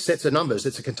 2-bit sets of numbers.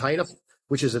 It's a container,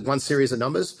 which is one series of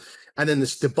numbers. And then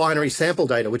there's the binary sample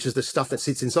data, which is the stuff that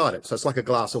sits inside it. So it's like a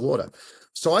glass of water.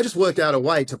 So I just worked out a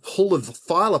way to pull the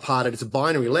file apart at its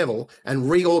binary level and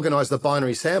reorganize the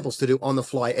binary samples to do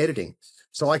on-the-fly editing.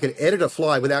 So I could edit a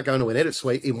fly without going to an edit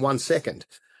suite in 1 second.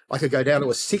 I could go down to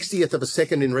a 60th of a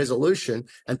second in resolution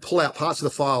and pull out parts of the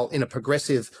file in a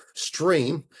progressive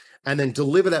stream and then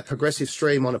deliver that progressive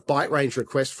stream on a byte range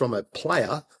request from a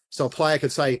player. So a player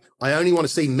could say, I only want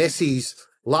to see Messi's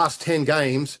last 10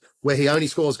 games where he only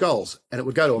scores goals, and it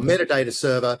would go to a metadata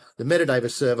server. The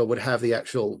metadata server would have the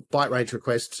actual byte range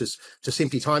request to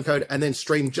simply timecode and then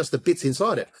stream just the bits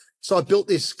inside it. So I built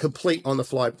this complete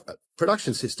on-the-fly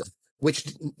production system,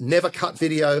 which never cut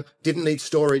video, didn't need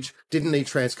storage, didn't need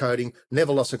transcoding,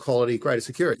 never lost in quality, greater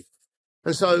security.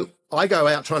 And so I go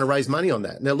out trying to raise money on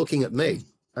that, and they're looking at me.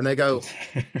 And they go,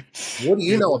 what do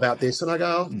you know about this? And I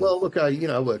go, well, look, I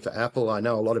work for Apple. I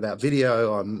know a lot about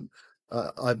video.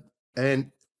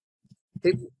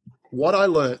 What I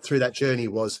learned through that journey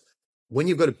was when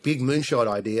you've got a big moonshot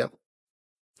idea,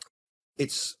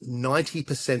 it's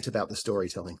 90% about the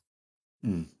storytelling.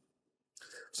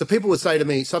 So people would say to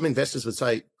me, some investors would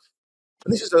say,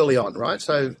 and this is early on, right?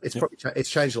 So it's probably it's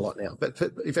changed a lot now. But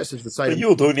investors would say, but you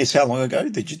were doing this how long ago?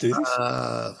 Did you do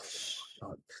this?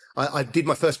 I did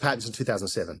my first patents in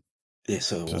 2007. Yeah,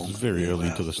 so it's very early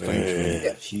into the stage.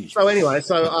 Yeah. Huge. So anyway,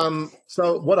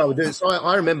 so what I would do, so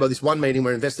I remember this one meeting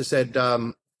where an investor said,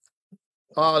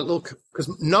 look,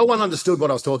 because no one understood what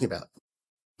I was talking about.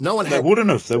 No one They had. wouldn't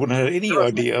have. They wouldn't have any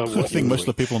idea I what think you most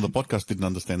were of the people on the podcast didn't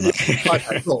understand that.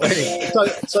 Okay, cool. Anyway,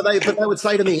 so they would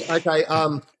say to me, okay,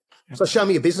 so show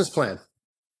me your business plan.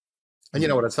 And you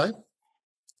know what I'd say?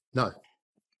 No.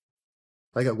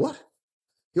 They go, what?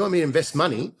 You want me to invest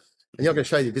money and you're going to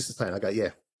show you your business plan? I go, yeah.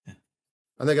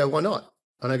 And they go, why not?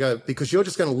 And I go, because you're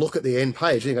just going to look at the end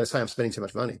page and you're going to say I'm spending too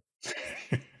much money.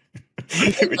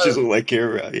 Which is all they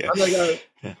care about, yeah. And they go,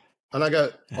 and I go,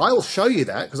 I will show you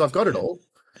that because I've got it all.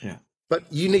 Yeah. But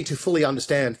you need to fully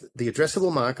understand the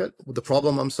addressable market, the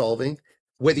problem I'm solving,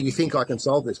 whether you think I can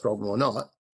solve this problem or not.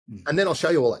 And then I'll show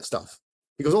you all that stuff.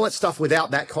 Because all that stuff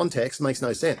without that context makes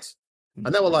no sense.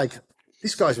 And they were like,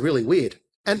 this guy's really weird.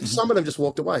 And some of them just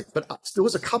walked away. But there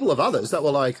was a couple of others that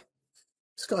were like,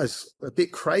 this guy's a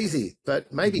bit crazy,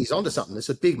 but maybe he's onto something. It's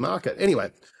a big market.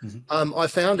 Anyway, I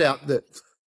found out that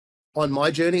on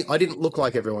my journey, I didn't look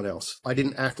like everyone else. I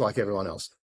didn't act like everyone else.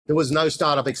 There was no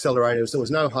startup accelerators. There was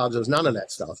no hubs. There was none of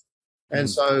that stuff. And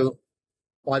so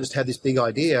I just had this big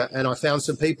idea, and I found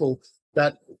some people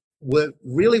that were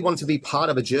really wanted to be part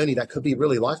of a journey that could be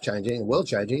really life-changing and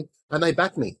world-changing, and they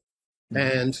backed me.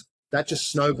 And that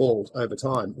just snowballed over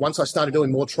time. Once I started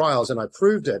doing more trials and I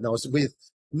proved it, and I was with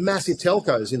massive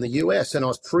telcos in the US and I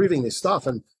was proving this stuff,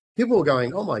 and people were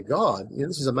going, oh my God,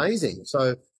 this is amazing.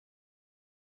 So,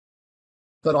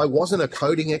 but I wasn't a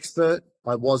coding expert.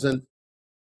 I was a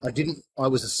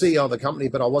CEO of a company,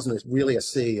 but I wasn't really a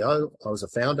CEO. I was a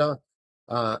founder.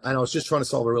 And I was just trying to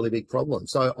solve a really big problem.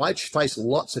 So I faced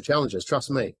lots of challenges,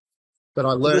 trust me. But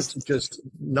I learned to just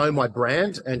know my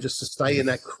brand and just to stay in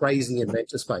that crazy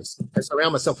inventor space and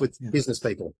surround myself with business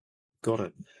people. Got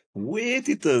it. Where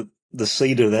did the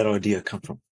seed of that idea come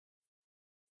from?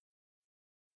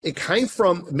 It came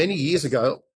from many years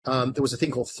ago. There was a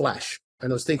thing called Flash, and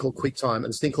there was a thing called QuickTime, and there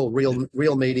was a thing called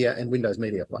Real Media and Windows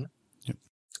Media Player. Yep.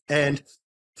 And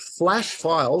Flash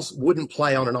files wouldn't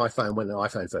play on an iPhone when the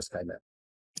iPhone first came out.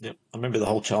 Yep. I remember the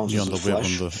whole challenge On the web, on the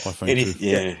iPhone too.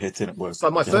 It didn't work. So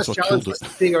my first challenge was to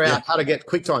figure out how to get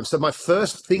QuickTime. So my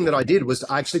first thing that I did was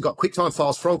I actually got QuickTime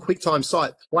files from QuickTime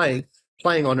site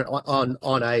playing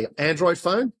on a Android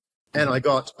phone, and I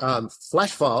got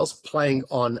Flash files playing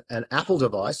on an Apple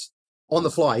device on the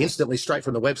fly, instantly straight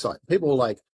from the website. People were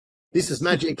like, this is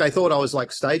magic. They thought I was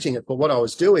like staging it, but what I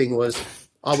was doing was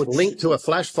I would link to a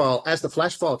Flash file. As the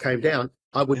Flash file came down,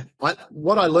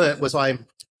 what I learned was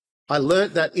I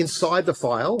learned that inside the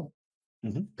file,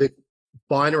 the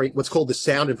binary, what's called the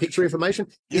sound and picture information,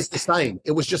 is the same.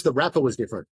 It was just the wrapper was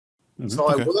different. So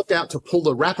I worked out to pull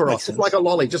the wrapper off, just like a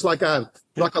lolly, just like a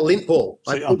lint ball.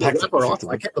 So I pulled the wrapper off.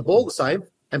 I kept the ball the same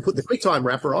and put the QuickTime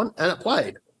wrapper on, and it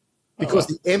played because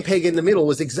the MPEG in the middle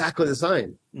was exactly the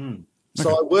same.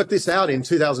 So I worked this out in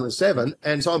 2007,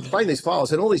 and so I'm playing these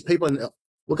files, and all these people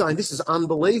were going, "This is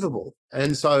unbelievable."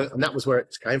 And that was where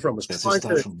it came from. Was trying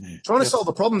to solve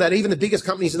a problem that even the biggest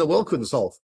companies in the world couldn't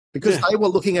solve because they were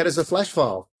looking at it as a Flash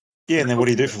file. Yeah, and then what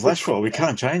do you do for Flash file? We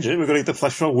can't change it. We've got to get the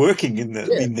Flash file working in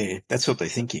there. That's what they're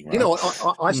thinking, right? You know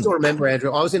what? I still remember,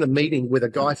 Andrew, I was in a meeting with a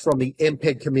guy from the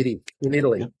MPEG committee in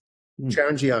Italy,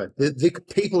 Charangione, the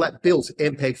people that built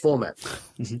MPEG format.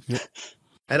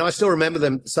 And I still remember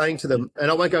them saying to them, and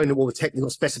I won't go into all the technical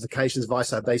specifications of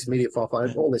ISO-based media file,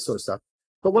 all this sort of stuff.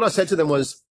 But what I said to them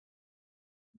was,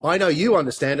 I know you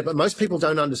understand it, but most people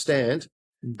don't understand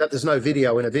that there's no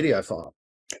video in a video file.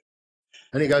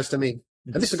 And he goes to me,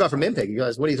 and this is a guy from MPEG. He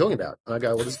goes, what are you talking about? And I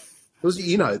go, well,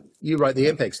 you wrote the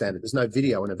MPEG standard. There's no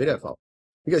video in a video file.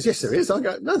 He goes, yes, there is. I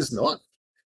go, no, there's not.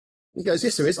 He goes,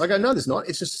 yes, there is. I go, no, there's not.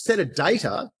 It's just a set of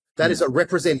data that is a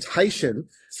representation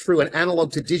through an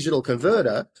analog to digital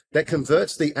converter that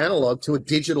converts the analog to a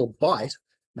digital byte.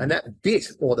 And that bit,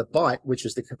 or the byte, which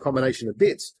is the combination of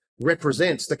bits,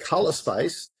 represents the color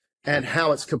space and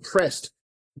how it's compressed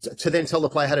to then tell the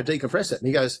player how to decompress it. And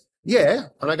he goes, yeah.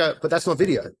 And I go, but that's not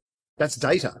video. That's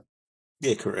data.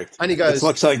 Yeah, correct. And he goes, it's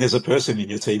like saying there's a person in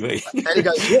your TV. And he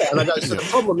goes, yeah. And I go, so the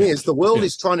problem is the world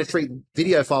is trying to treat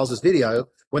video files as video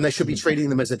when they should be treating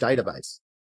them as a database.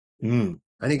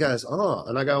 And he goes, oh,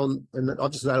 and I go, and I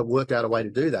just worked out a way to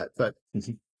do that. But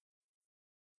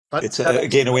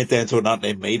again, it went down to an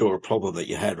unnamed need or a problem that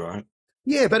you had, right?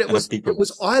 Yeah, but it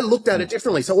was, I looked at it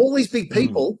differently. So all these big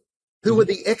people who were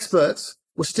the experts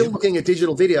were still looking at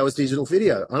digital video as digital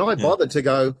video. And I bothered to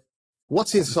go,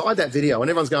 what's inside that video? And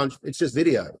everyone's going, it's just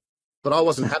video. But I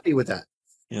wasn't happy with that.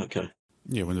 Yeah, okay.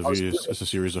 Yeah, when the video is a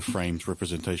series of frames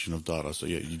representation of data. So,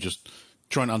 you just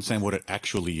try and understand what it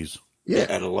actually is. Yeah,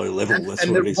 at a low level. That's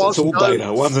what it is. It's all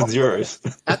data, ones and zeros.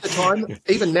 At the time,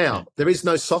 even now, there is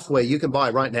no software you can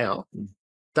buy right now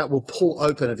that will pull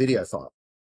open a video file.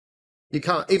 You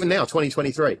can't, even now,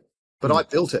 2023. But I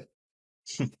built it.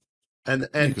 And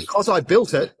because I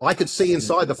built it, I could see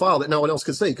inside the file that no one else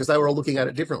could see because they were all looking at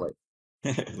it differently.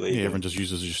 Everyone just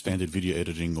uses your standard video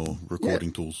editing or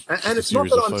recording tools. And it's not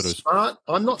that I'm smart.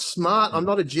 I'm not smart. I'm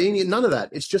not a genius. None of that.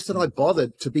 It's just that I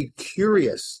bothered to be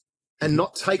curious and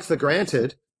not take for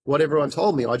granted what everyone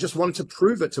told me. I just wanted to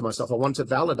prove it to myself. I wanted to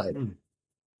validate it.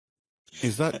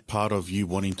 Is that part of you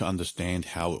wanting to understand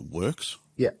how it works?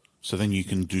 Yeah. So then you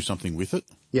can do something with it?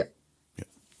 Yeah.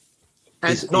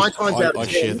 And 9 times out of 10, I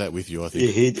share that with you, I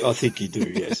think. Yeah, I think you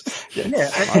do, yes. And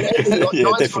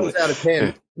 9 times out of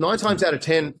 10, 9 times out of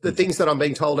 10, the things that I'm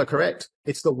being told are correct.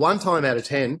 It's the 1 time out of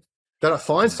 10 that I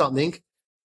find something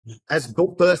as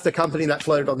birthed the company that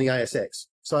floated on the ASX.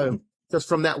 So just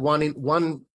from that one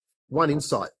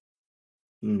insight.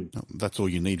 That's all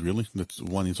you need, really. That's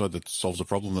one insight that solves a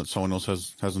problem that someone else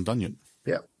hasn't done yet.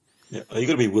 Yeah. Yeah, you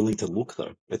got to be willing to look,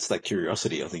 though. It's that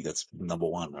curiosity. I think that's number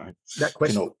one, right? That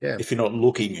question. If you're not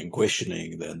looking and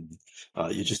questioning, then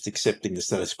you're just accepting the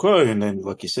status quo. And then,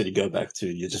 like you said, you go back to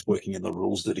you're just working in the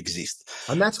rules that exist.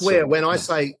 And that's where, when I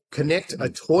say connect a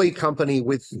toy company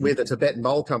with a Tibetan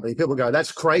bowl company, people go,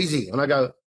 "That's crazy," and I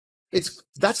go,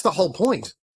 that's the whole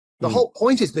point. The whole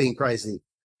point is being crazy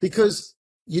because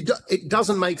it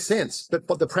doesn't make sense.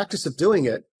 But the practice of doing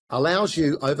it allows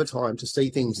you over time to see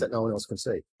things that no one else can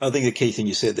see. I think the key thing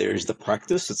you said there is the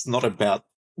practice. It's not about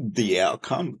the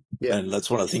outcome. Yeah. And that's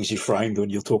one of the things you framed when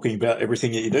you're talking about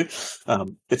everything that you do.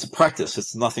 It's a practice.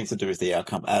 It's nothing to do with the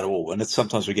outcome at all. And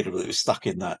sometimes we get a bit stuck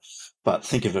in that. But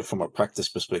think of it from a practice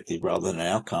perspective rather than an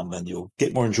outcome, and you'll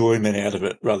get more enjoyment out of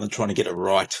it rather than trying to get it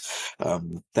right.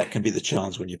 That can be the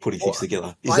challenge when you're putting things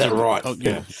together. Is that right? Oh,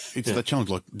 yeah. It's that challenge.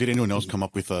 Like, did anyone else come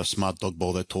up with a smart dog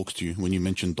bowl that talks to you when you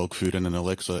mentioned dog food and an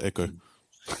Alexa Echo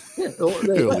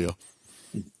earlier?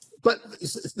 But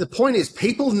the point is,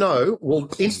 people will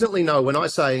instantly know when I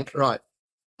say, right,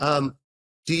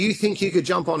 do you think you could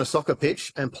jump on a soccer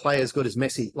pitch and play as good as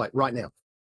Messi, like right now?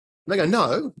 And they go,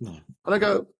 no. And I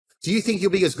go, do you think you'll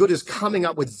be as good as coming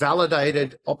up with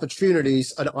validated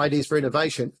opportunities and ideas for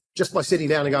innovation just by sitting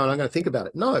down and going, I'm going to think about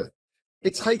it? No,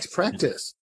 it takes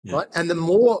practice, right? And the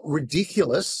more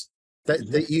ridiculous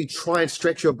that you try and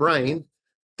stretch your brain,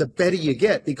 the better you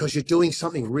get because you're doing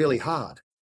something really hard.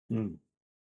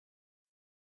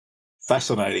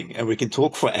 Fascinating, and we can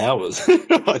talk for hours.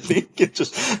 I think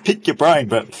just pick your brain,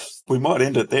 but we might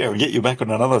end it there and get you back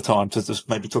on another time to just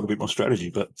maybe talk a bit more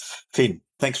strategy. But Finn,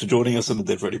 thanks for joining us on the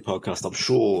DevReady podcast. I'm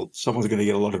sure someone's going to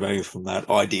get a lot of value from that.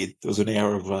 I did. It was an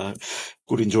hour of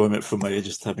good enjoyment for me,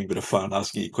 just having a bit of fun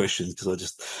asking you questions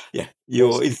because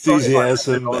your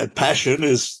enthusiasm and passion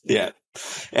is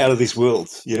out of this world.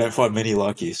 You don't find many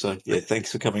like you. So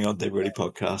thanks for coming on DevReady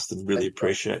podcast and really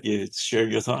appreciate you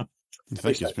sharing your time.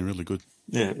 Thank you. It's been really good.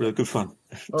 Yeah, really good fun.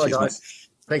 All right, guys.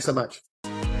 Thanks so much.